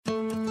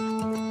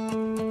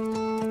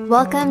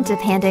Welcome to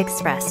Panda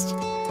Expressed,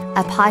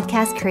 a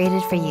podcast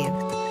created for you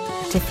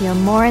to feel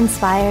more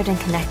inspired and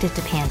connected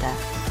to Panda.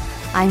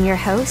 I'm your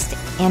host,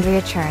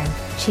 Andrea Chern,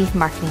 Chief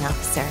Marketing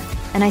Officer,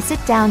 and I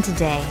sit down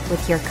today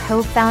with your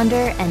co-founder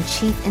and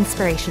Chief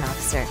Inspiration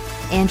Officer,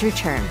 Andrew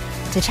Chern,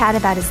 to chat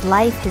about his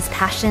life, his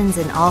passions,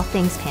 and all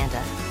things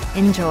Panda.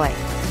 Enjoy.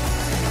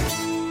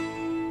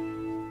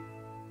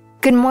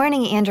 Good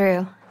morning,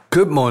 Andrew.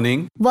 Good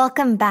morning.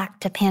 Welcome back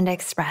to Panda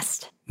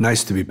Expressed.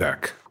 Nice to be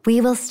back. We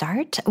will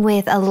start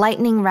with a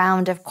lightning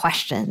round of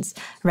questions.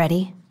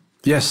 Ready?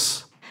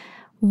 Yes.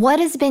 What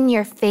has been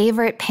your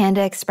favorite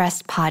Panda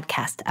Express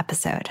podcast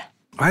episode?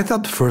 I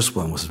thought the first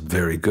one was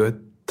very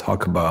good.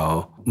 Talk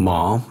about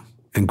mom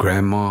and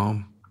grandma.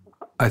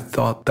 I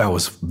thought that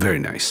was very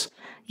nice.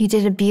 You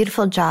did a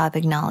beautiful job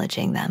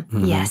acknowledging them.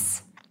 Mm-hmm.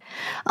 Yes.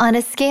 On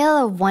a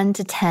scale of 1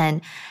 to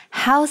 10,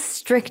 how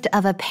strict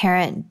of a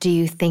parent do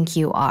you think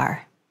you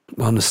are?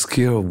 On a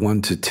scale of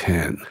 1 to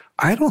 10,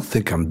 I don't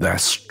think I'm that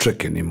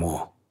strict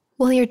anymore.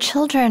 Well, your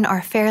children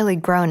are fairly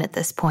grown at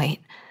this point.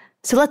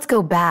 So let's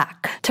go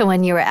back to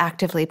when you were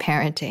actively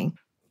parenting.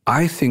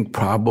 I think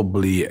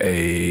probably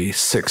a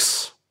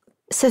 6.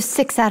 So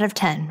 6 out of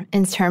 10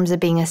 in terms of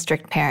being a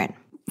strict parent.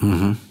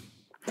 Mm-hmm.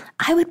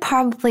 I would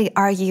probably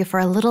argue for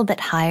a little bit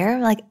higher.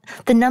 Like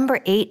the number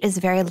 8 is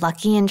very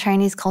lucky in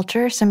Chinese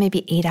culture, so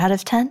maybe 8 out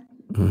of 10.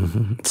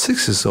 Mm-hmm.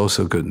 6 is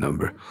also a good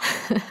number.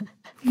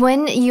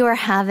 When you are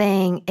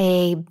having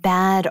a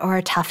bad or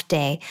a tough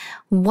day,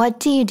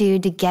 what do you do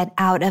to get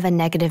out of a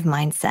negative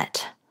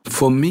mindset?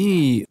 For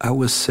me, I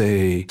would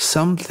say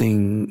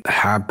something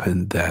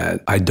happened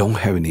that I don't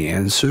have any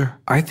answer.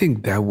 I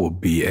think that would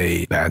be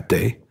a bad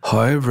day.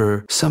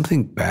 However,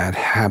 something bad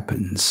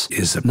happens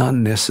is not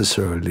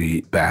necessarily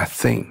a bad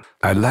thing.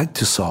 I like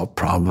to solve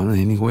problems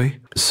anyway.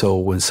 So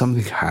when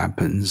something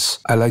happens,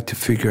 I like to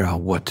figure out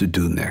what to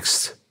do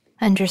next.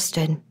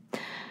 Understood.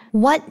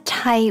 What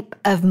type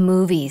of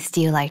movies do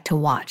you like to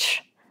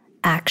watch?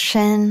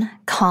 Action,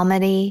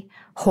 comedy,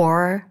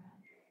 horror?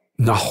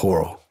 Not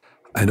horror.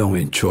 I don't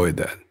enjoy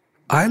that.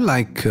 I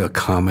like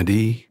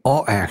comedy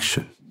or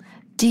action.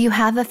 Do you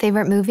have a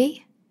favorite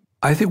movie?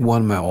 I think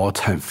one of my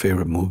all-time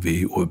favorite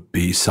movie would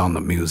be Sound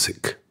of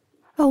Music.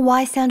 Oh,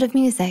 why Sound of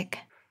Music?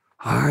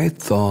 I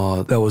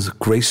thought that was a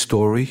great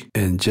story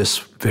and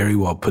just very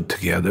well put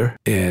together.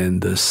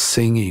 And the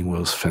singing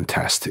was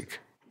fantastic.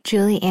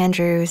 Julie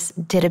Andrews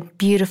did a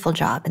beautiful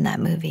job in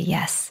that movie,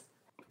 yes.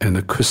 And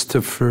the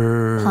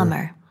Christopher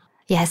Plummer.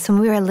 Yes, when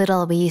we were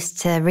little, we used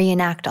to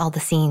reenact all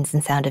the scenes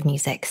in Sound of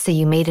Music, so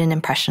you made an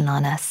impression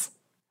on us.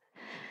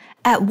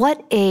 At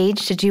what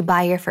age did you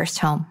buy your first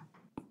home?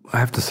 I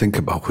have to think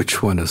about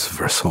which one is the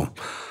first home.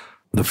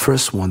 The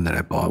first one that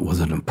I bought was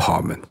an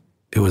apartment.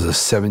 It was a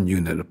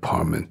 7-unit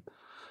apartment.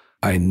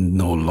 I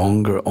no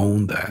longer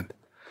own that.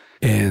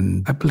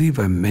 And I believe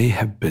I may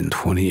have been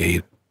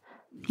 28.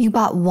 You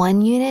bought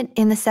 1 unit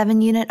in the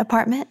 7-unit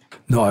apartment?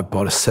 No, I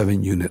bought a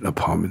 7-unit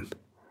apartment.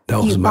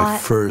 That was my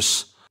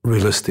first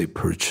real estate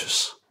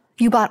purchase.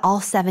 You bought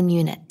all 7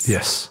 units?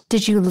 Yes.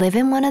 Did you live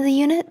in one of the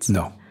units?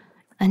 No.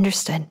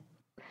 Understood.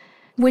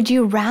 Would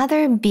you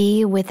rather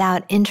be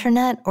without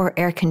internet or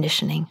air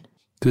conditioning?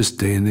 This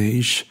day and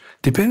age,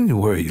 depending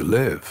on where you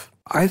live,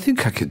 I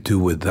think I could do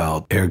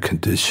without air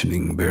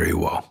conditioning very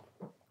well.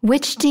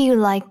 Which do you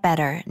like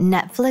better,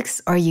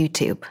 Netflix or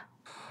YouTube?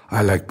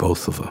 I like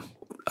both of them.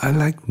 I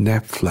like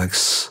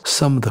Netflix.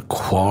 Some of the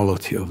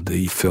quality of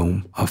the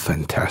film are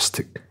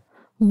fantastic.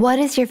 What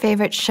is your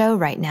favorite show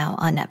right now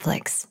on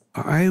Netflix?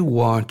 I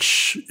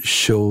watch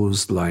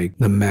shows like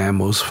The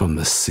Mammals from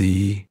the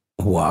Sea.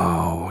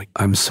 Wow.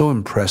 I'm so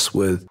impressed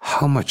with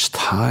how much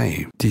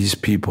time these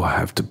people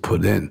have to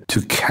put in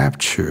to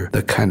capture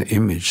the kind of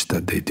image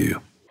that they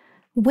do.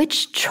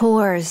 Which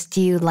chores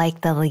do you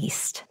like the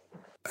least?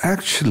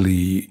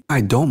 Actually,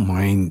 I don't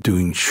mind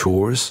doing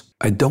chores.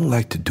 I don't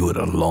like to do it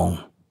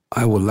alone.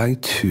 I would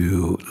like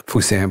to, for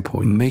example,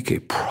 make a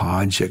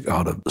project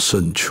out of a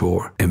certain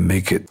chore and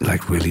make it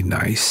like really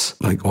nice,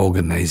 like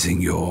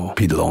organizing your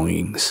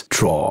belongings,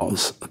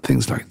 drawers,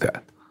 things like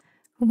that.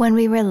 When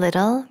we were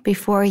little,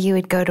 before you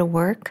would go to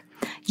work,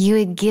 you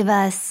would give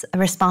us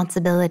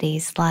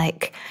responsibilities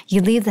like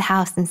you leave the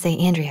house and say,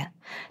 Andrea,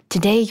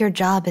 today your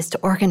job is to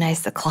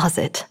organize the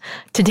closet.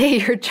 Today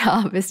your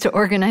job is to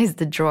organize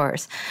the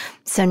drawers.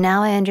 So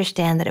now I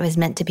understand that it was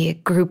meant to be a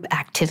group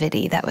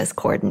activity that was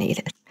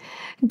coordinated.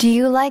 Do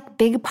you like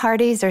big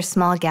parties or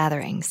small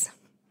gatherings?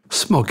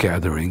 Small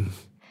gathering.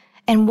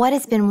 And what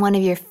has been one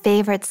of your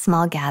favorite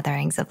small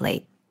gatherings of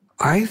late?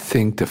 I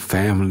think the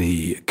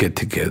family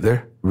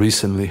get-together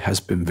recently has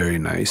been very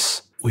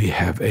nice. We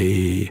have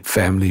a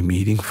family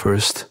meeting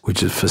first,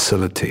 which is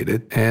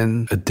facilitated,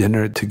 and a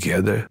dinner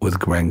together with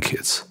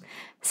grandkids.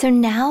 So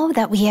now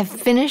that we have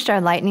finished our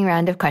lightning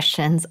round of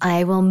questions,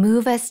 I will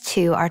move us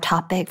to our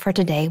topic for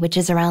today, which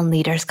is around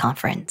Leaders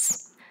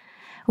Conference.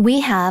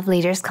 We have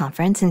Leaders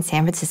Conference in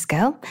San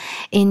Francisco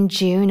in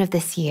June of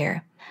this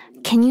year.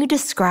 Can you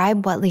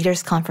describe what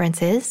Leaders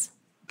Conference is?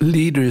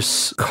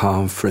 Leaders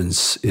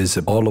Conference is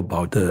all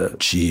about the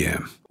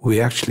GM we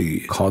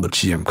actually call the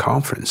GM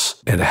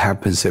conference, and it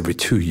happens every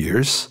 2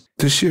 years.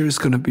 This year is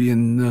going to be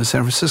in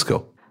San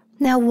Francisco.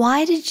 Now,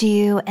 why did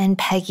you and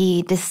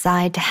Peggy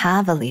decide to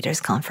have a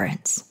leaders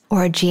conference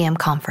or a GM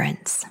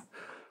conference?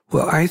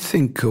 Well, I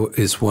think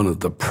it's one of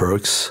the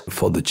perks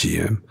for the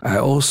GM. I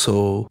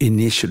also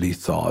initially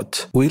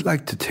thought we'd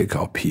like to take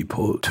our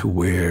people to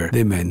where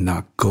they may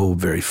not go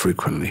very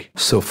frequently.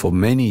 So for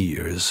many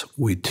years,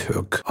 we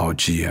took our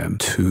GM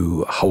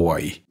to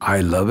Hawaii.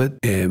 I love it.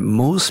 And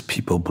most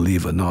people,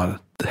 believe it or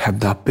not,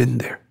 have not been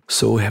there.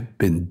 So we have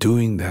been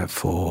doing that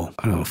for,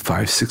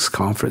 5, 6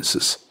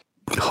 conferences.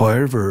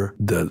 However,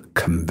 the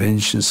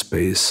convention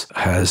space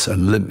has a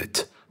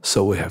limit.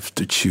 So we have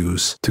to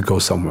choose to go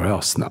somewhere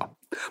else now.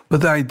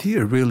 But the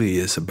idea really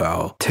is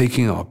about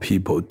taking our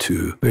people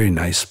to very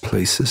nice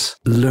places.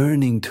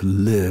 Learning to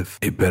live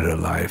a better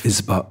life is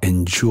about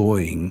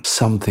enjoying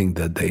something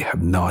that they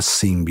have not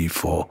seen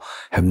before,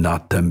 have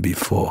not done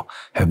before,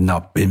 have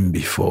not been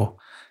before.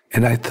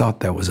 And I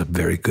thought that was a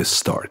very good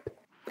start.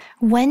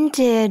 When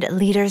did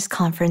leaders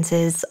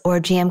conferences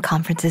or GM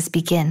conferences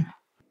begin?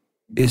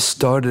 It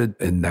started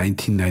in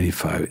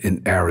 1995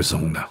 in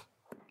Arizona.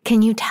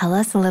 Can you tell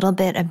us a little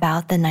bit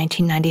about the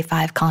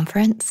 1995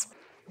 conference?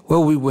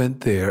 Well, we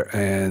went there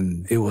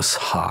and it was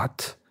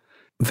hot,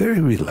 very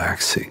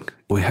relaxing.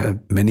 We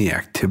had many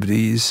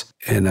activities,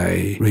 and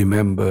I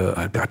remember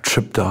I got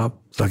tripped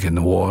up like in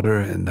the water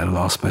and then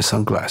lost my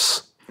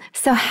sunglasses.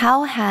 So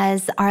how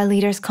has our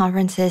leaders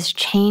conferences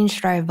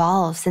changed or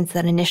evolved since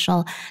that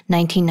initial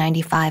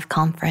 1995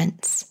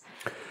 conference?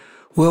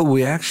 Well,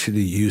 we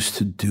actually used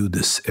to do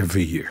this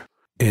every year,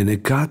 and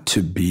it got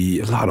to be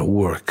a lot of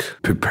work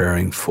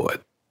preparing for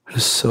it.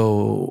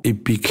 So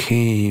it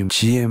became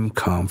GM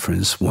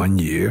conference one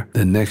year.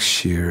 The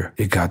next year,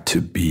 it got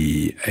to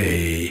be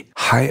a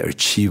high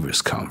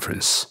achievers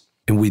conference.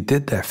 And we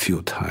did that a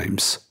few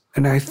times.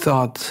 And I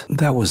thought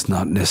that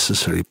wasn't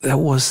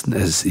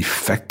as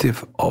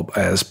effective or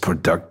as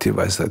productive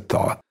as I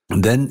thought.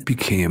 And then it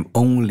became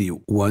only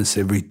once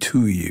every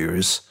 2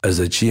 years as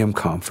a GM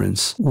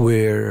conference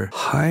where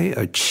high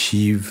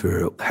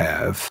achiever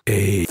have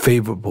a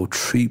favorable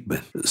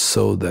treatment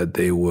so that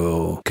they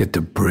will get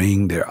to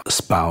bring their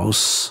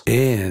spouse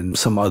and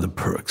some other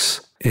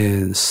perks.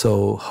 And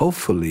so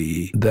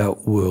hopefully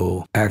that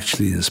will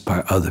actually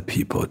inspire other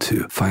people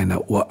to find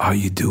out what are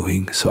you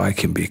doing so I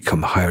can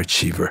become a high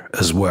achiever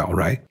as well,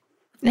 right?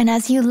 And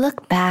as you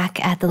look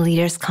back at the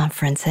leaders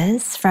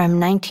conferences from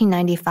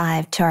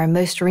 1995 to our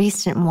most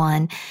recent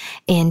one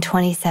in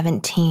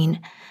 2017,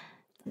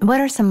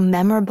 what are some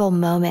memorable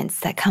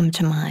moments that come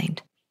to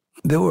mind?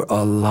 There were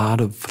a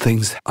lot of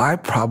things. I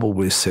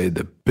probably say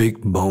the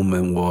big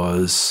moment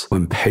was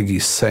when Peggy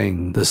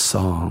sang the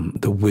song,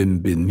 The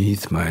Wind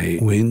Beneath My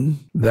Wing.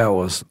 That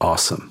was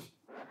awesome.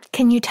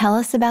 Can you tell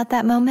us about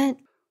that moment?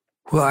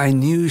 Well, I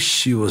knew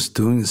she was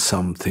doing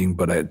something,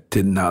 but I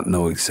did not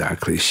know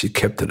exactly. She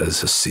kept it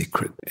as a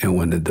secret. And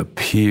when it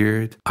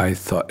appeared, I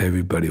thought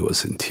everybody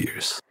was in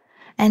tears.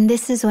 And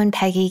this is when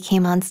Peggy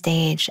came on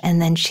stage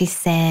and then she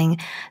sang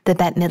the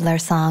Bette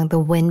Midler song, The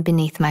Wind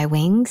Beneath My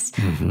Wings,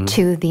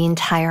 to the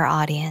entire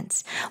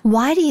audience.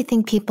 Why do you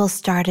think people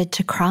started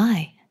to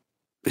cry?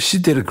 She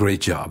did a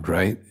great job,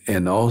 right?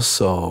 And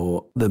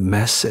also the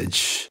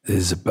message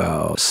is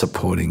about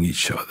supporting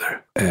each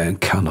other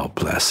and count our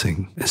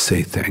blessing and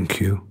say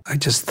thank you. I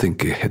just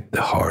think it hit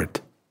the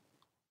heart.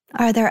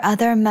 Are there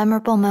other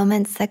memorable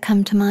moments that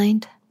come to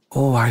mind?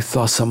 Oh, I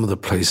thought some of the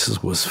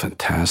places was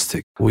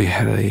fantastic. We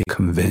had a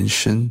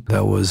convention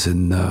that was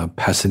in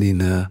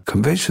Pasadena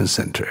Convention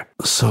Center.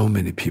 So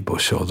many people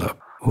showed up.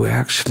 We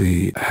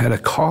actually had a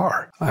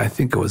car. I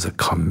think it was a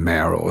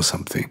Camaro or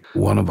something.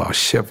 One of our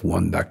chefs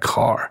won that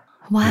car.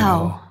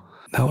 Wow.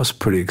 That was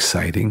pretty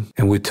exciting.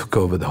 And we took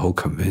over the whole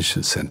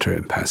convention center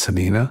in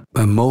Pasadena.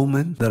 A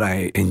moment that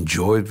I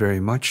enjoyed very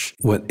much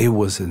when it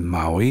was in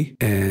Maui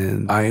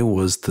and I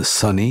was the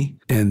Sunny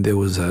and there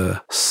was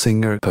a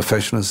singer,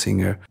 professional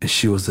singer, and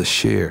she was the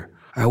Cher.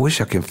 I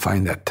wish I could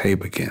find that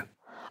tape again.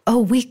 Oh,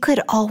 we could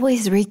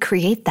always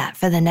recreate that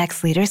for the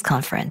next leaders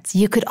conference.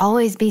 You could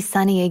always be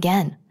Sunny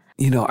again.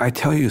 I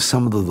tell you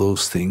some of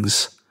those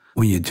things,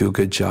 when you do a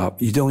good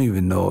job, you don't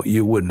even know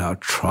you were not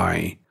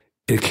trying.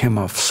 It came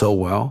off so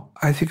well.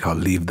 I think I'll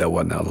leave that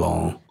one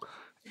alone.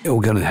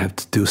 We're going to have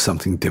to do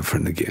something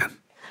different again.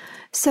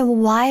 So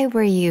why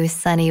were you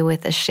Sunny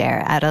with a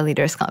Cher at a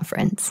leaders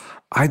conference?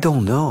 I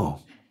don't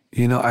know.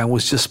 I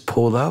was just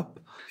pulled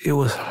up. It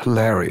was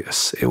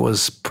hilarious. It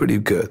was pretty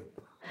good.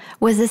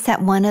 Was this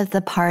at one of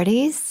the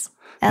parties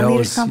at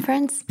leaders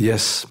conference?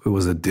 Yes, it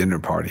was a dinner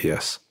party,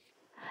 yes.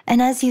 And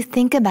as you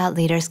think about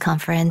leaders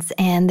conference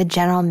and the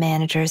general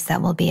managers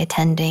that will be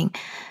attending,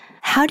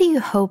 how do you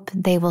hope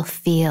they will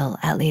feel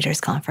at leaders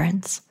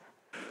conference?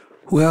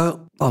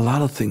 Well, a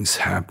lot of things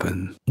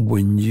happen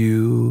when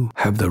you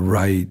have the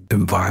right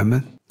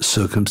environment,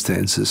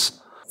 circumstances.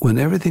 When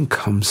everything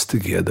comes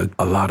together,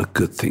 a lot of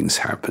good things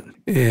happen.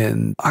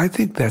 And I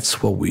think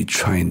that's what we're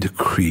trying to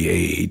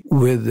create,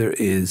 whether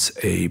it's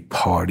a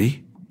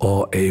party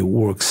or a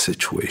work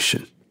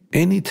situation.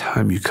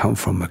 Anytime you come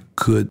from a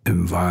good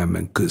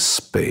environment, good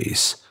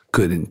space,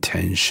 good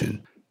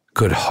intention,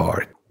 good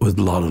heart, with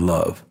a lot of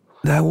love,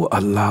 that will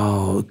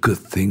allow good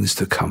things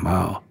to come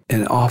out.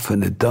 And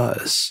often it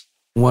does.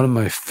 One of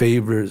my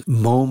favorite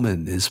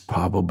moments is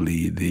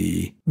probably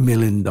the $1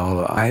 million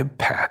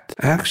iPad.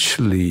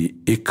 Actually,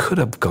 it could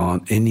have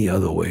gone any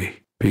other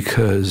way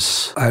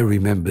because I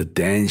remember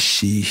Dan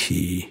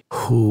Sheehy,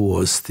 who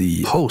was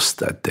the host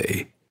that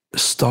day,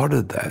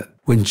 started that.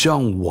 When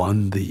John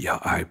won the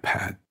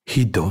iPad,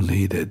 he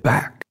donated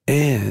back.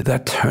 And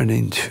that turned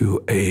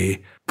into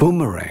a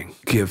boomerang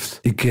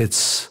gift. It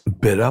gets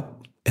bid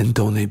up and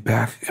donate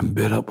back and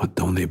bid up or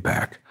donate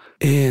back.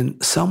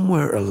 And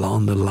somewhere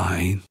along the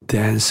line,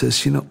 Dan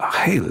says,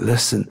 hey,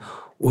 listen,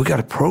 we got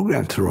a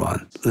program to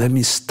run. Let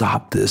me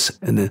stop this.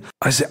 And then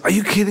I said, are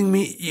you kidding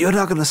me? You're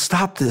not going to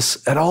stop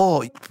this at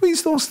all.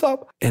 Please don't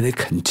stop. And it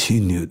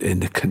continued,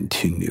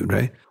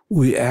 right?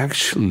 We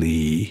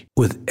actually,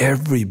 with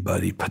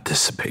everybody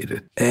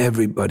participated.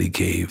 Everybody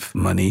gave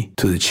money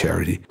to the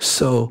charity.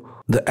 So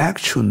the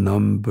actual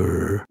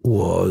number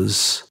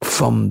was,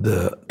 from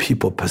the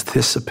people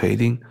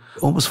participating,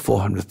 almost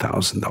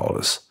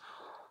 $400,000.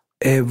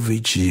 Every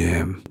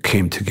GM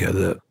came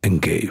together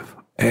and gave.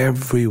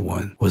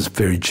 Everyone was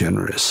very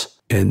generous.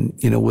 And,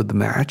 with the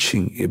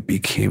matching, it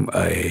became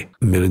a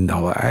 $1 million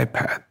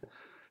iPad.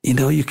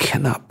 You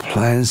cannot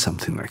plan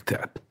something like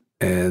that.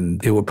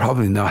 And it will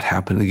probably not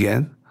happen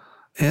again.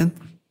 And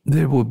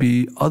there will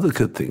be other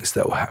good things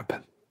that will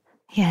happen.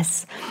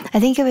 Yes. I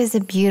think it was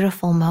a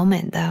beautiful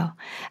moment, though.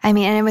 And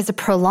it was a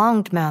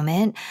prolonged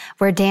moment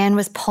where Dan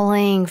was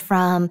pulling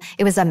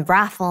it was a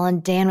raffle,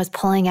 and Dan was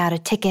pulling out a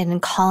ticket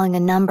and calling a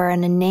number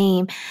and a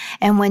name.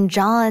 And when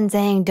John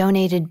Zhang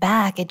donated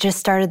back, it just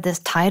started this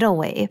tidal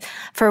wave,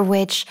 for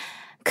which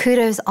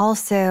kudos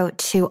also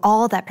to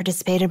all that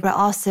participated, but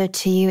also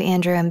to you,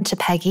 Andrew, and to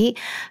Peggy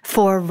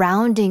for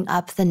rounding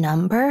up the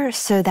number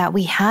so that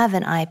we have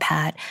an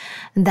iPad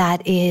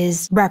that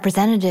is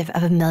representative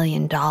of $1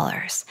 million.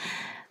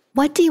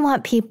 What do you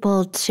want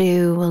people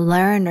to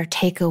learn or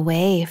take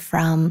away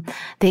from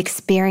the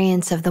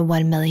experience of the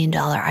 $1 million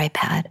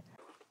iPad?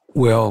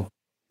 Well,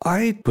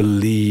 I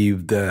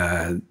believe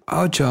that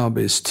our job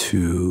is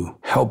to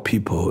help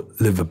people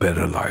live a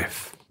better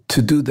life.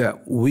 To do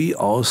that, we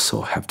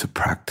also have to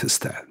practice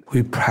that.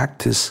 We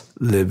practice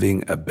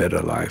living a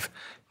better life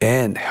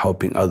and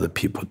helping other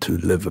people to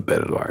live a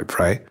better life,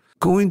 right?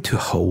 Going to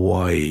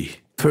Hawaii,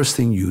 first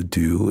thing you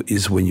do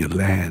is when you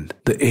land,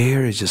 the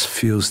air just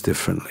feels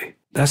differently.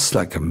 That's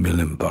like $1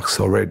 million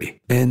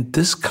already. And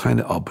this kind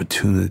of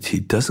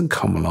opportunity doesn't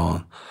come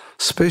along,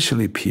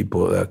 especially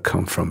people that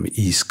come from the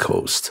East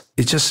Coast.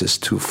 It just is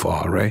too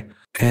far, right?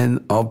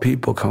 And our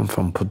people come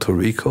from Puerto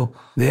Rico.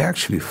 They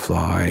actually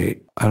fly,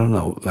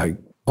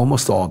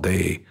 almost all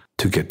day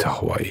to get to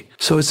Hawaii.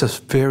 So it's a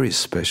very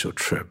special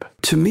trip.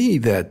 To me,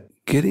 that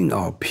getting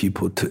our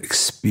people to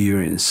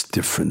experience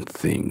different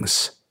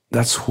things,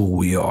 that's who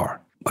we are.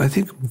 I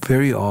think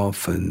very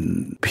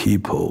often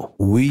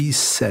we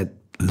set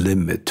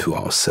limit to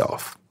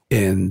ourselves.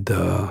 And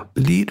the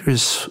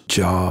leader's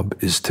job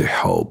is to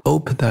help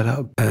open that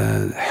up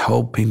and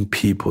helping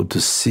people to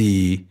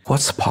see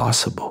what's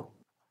possible.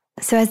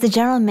 So as the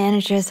general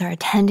managers are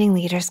attending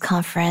Leaders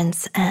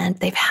Conference, and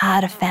they've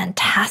had a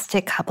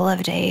fantastic couple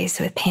of days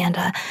with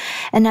Panda,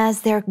 and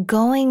as they're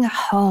going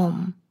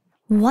home,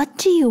 what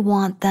do you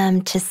want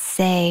them to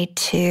say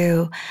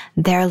to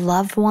their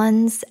loved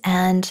ones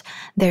and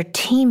their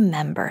team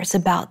members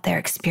about their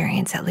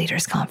experience at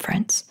Leaders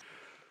Conference?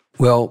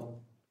 Well,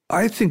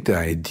 I think the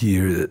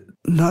idea that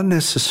not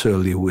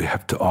necessarily we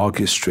have to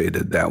orchestrate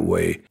it that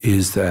way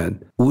is that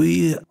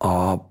we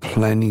are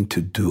planning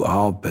to do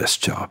our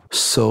best job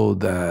so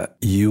that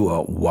you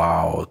are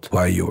wowed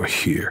while you are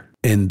here.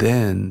 And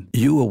then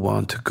you will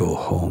want to go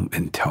home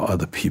and tell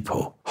other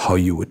people how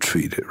you were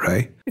treated,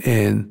 right?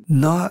 And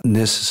not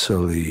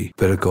necessarily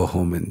better go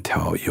home and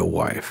tell your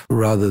wife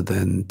rather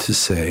than to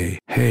say,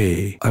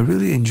 hey, I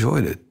really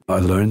enjoyed it. I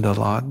learned a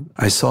lot.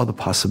 I saw the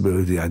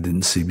possibility I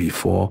didn't see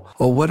before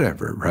or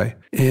whatever, right?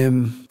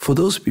 And for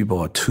those people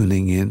who are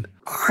tuning in,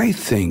 I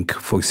think,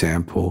 for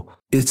example,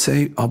 it's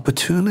an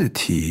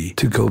opportunity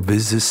to go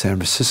visit San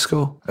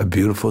Francisco, a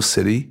beautiful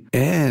city,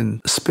 and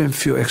spend a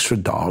few extra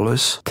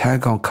dollars,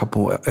 tag on a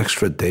couple of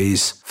extra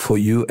days for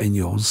you and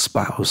your own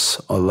spouse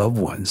or loved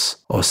ones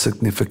or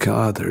significant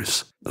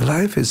others.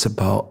 Life is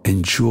about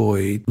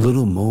enjoy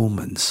little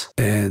moments.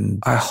 And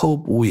I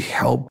hope we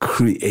help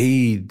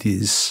create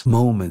these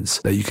moments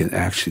that you can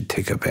actually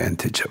take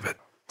advantage of it.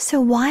 So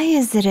why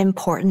is it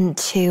important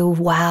to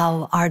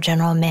wow our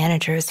general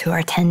managers who are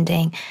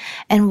attending?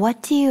 And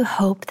what do you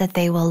hope that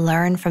they will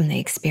learn from the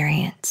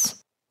experience?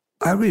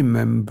 I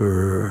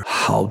remember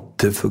how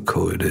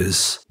difficult it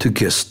is to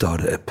get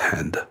started at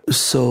Panda.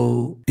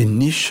 So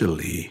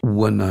initially,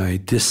 when I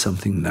did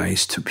something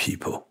nice to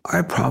people,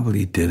 I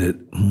probably did it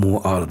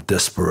more out of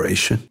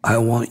desperation. I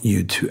want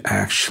you to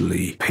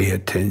actually pay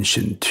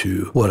attention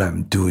to what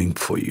I'm doing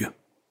for you.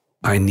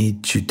 I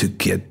need you to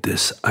get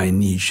this. I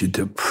need you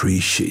to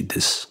appreciate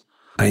this.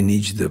 I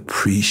need you to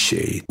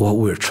appreciate what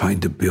we're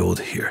trying to build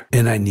here.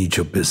 And I need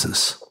your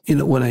business.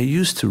 When I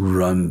used to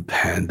run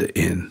Panda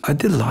Inn, I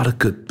did a lot of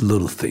good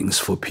little things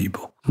for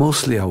people.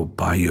 Mostly I would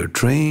buy you a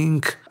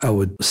drink. I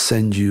would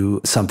send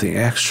you something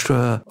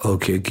extra.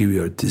 Okay, give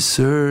you a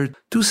dessert.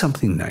 Do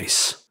something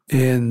nice.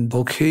 And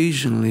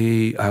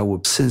occasionally I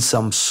would send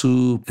some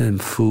soup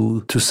and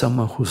food to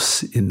someone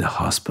who's in the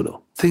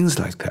hospital. Things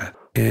like that.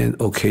 And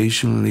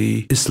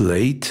occasionally it's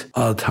late.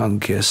 Out-of-town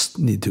guests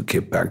need to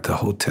get back to the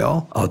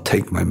hotel. I'll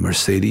take my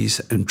Mercedes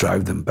and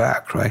drive them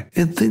back, right?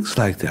 And things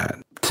like that.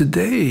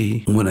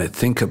 Today, when I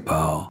think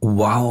about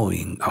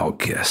wowing our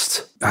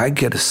guests, I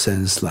get a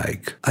sense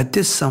like I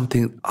did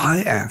something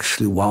I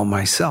actually wow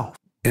myself.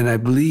 And I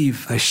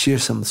believe I share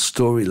some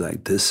story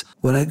like this.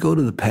 When I go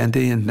to the Panda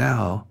Inn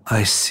now,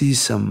 I see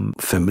some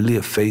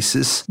familiar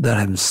faces that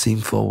I haven't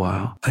seen for a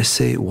while. I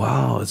say,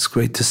 wow, it's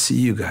great to see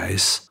you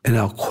guys. And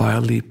I'll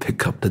quietly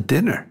pick up the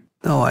dinner.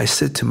 No, I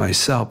said to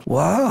myself,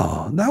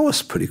 wow, that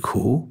was pretty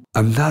cool.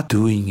 I'm not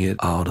doing it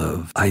out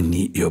of, I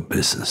need your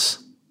business.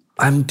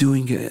 I'm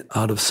doing it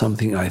out of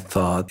something I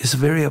thought is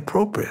very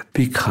appropriate.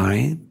 Be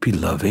kind, be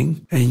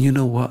loving. And you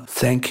know what?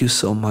 Thank you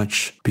so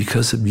much.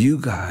 Because of you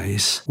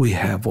guys, we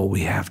have what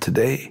we have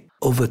today.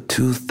 Over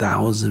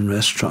 2,000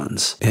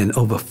 restaurants and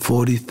over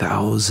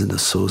 40,000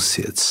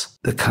 associates.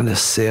 The kind of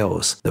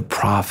sales, the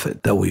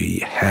profit that we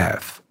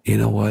have. You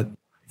know what?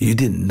 You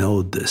didn't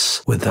know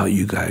this without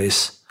you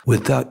guys.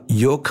 Without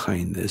your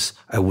kindness,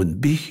 I wouldn't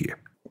be here.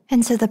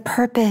 And so the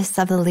purpose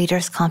of the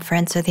Leaders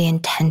Conference, or the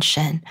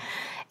intention,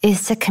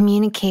 is to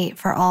communicate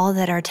for all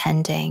that are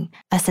attending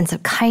a sense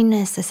of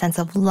kindness, a sense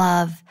of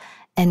love,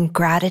 and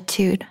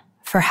gratitude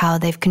for how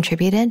they've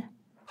contributed?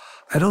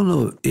 I don't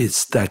know if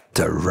it's that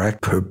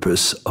direct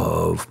purpose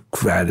of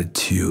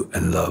gratitude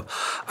and love.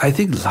 I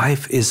think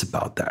life is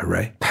about that,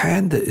 right?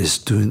 Panda is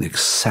doing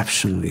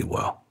exceptionally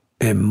well,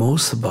 and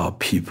most of our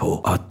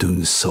people are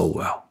doing so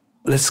well.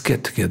 Let's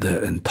get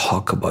together and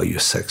talk about your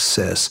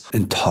success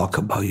and talk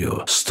about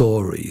your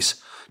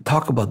stories.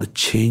 Talk about the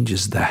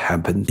changes that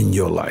happened in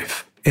your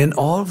life. And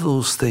all of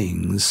those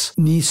things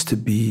needs to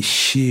be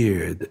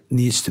shared,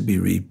 needs to be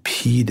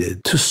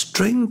repeated to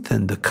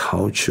strengthen the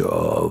culture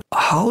of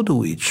how do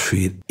we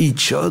treat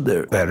each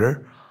other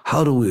better?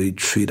 How do we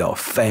treat our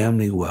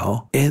family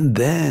well? And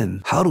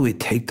then how do we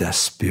take that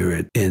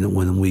spirit in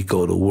when we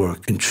go to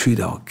work and treat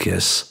our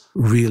guests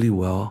really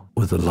well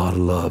with a lot of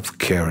love,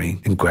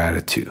 caring, and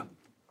gratitude?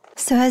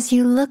 So as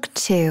you look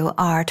to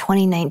our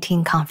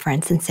 2019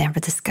 conference in San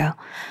Francisco,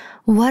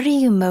 what are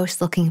you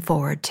most looking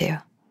forward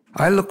to?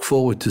 I look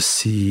forward to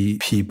see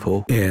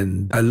people,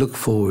 and I look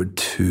forward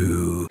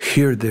to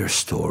hear their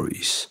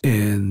stories.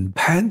 And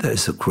Panda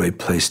is a great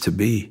place to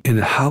be.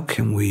 And how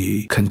can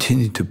we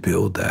continue to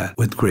build that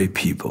with great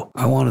people?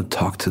 I want to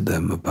talk to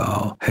them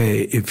about,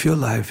 hey, if your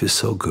life is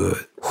so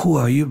good, who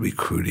are you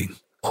recruiting?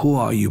 Who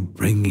are you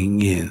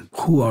bringing in?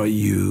 Who are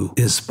you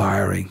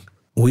inspiring?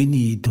 We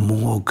need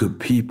more good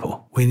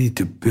people. We need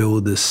to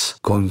build this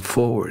going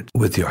forward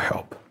with your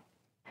help.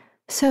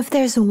 So if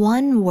there's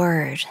one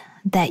word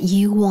that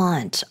you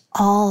want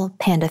all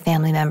Panda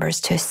family members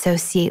to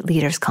associate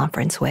Leaders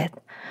Conference with,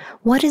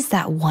 what is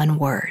that one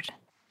word?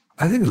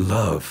 I think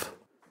love.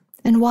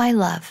 And why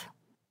love?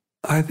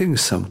 I think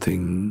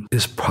something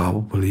is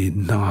probably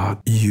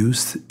not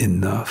used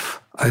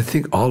enough. I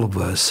think all of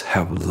us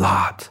have a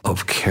lot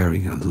of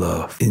caring and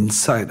love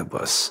inside of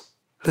us.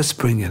 Let's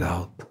bring it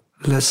out.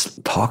 Let's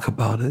talk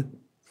about it.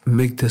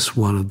 Make this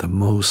one of the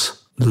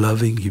most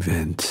loving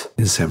events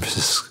in San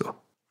Francisco.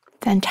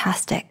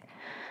 Fantastic.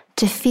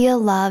 To feel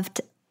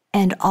loved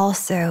and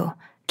also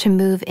to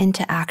move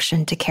into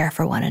action to care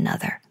for one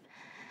another.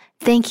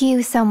 Thank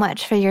you so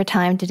much for your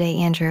time today,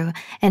 Andrew,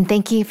 and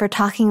thank you for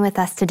talking with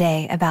us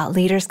today about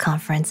Leaders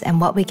Conference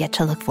and what we get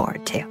to look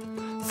forward to.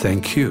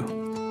 Thank you.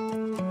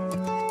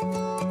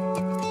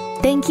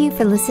 Thank you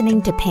for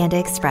listening to Panda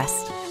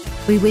Expressed.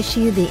 We wish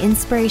you the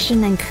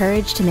inspiration and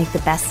courage to make the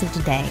best of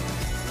today.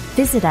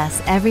 Visit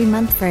us every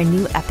month for a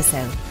new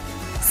episode.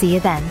 See you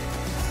then.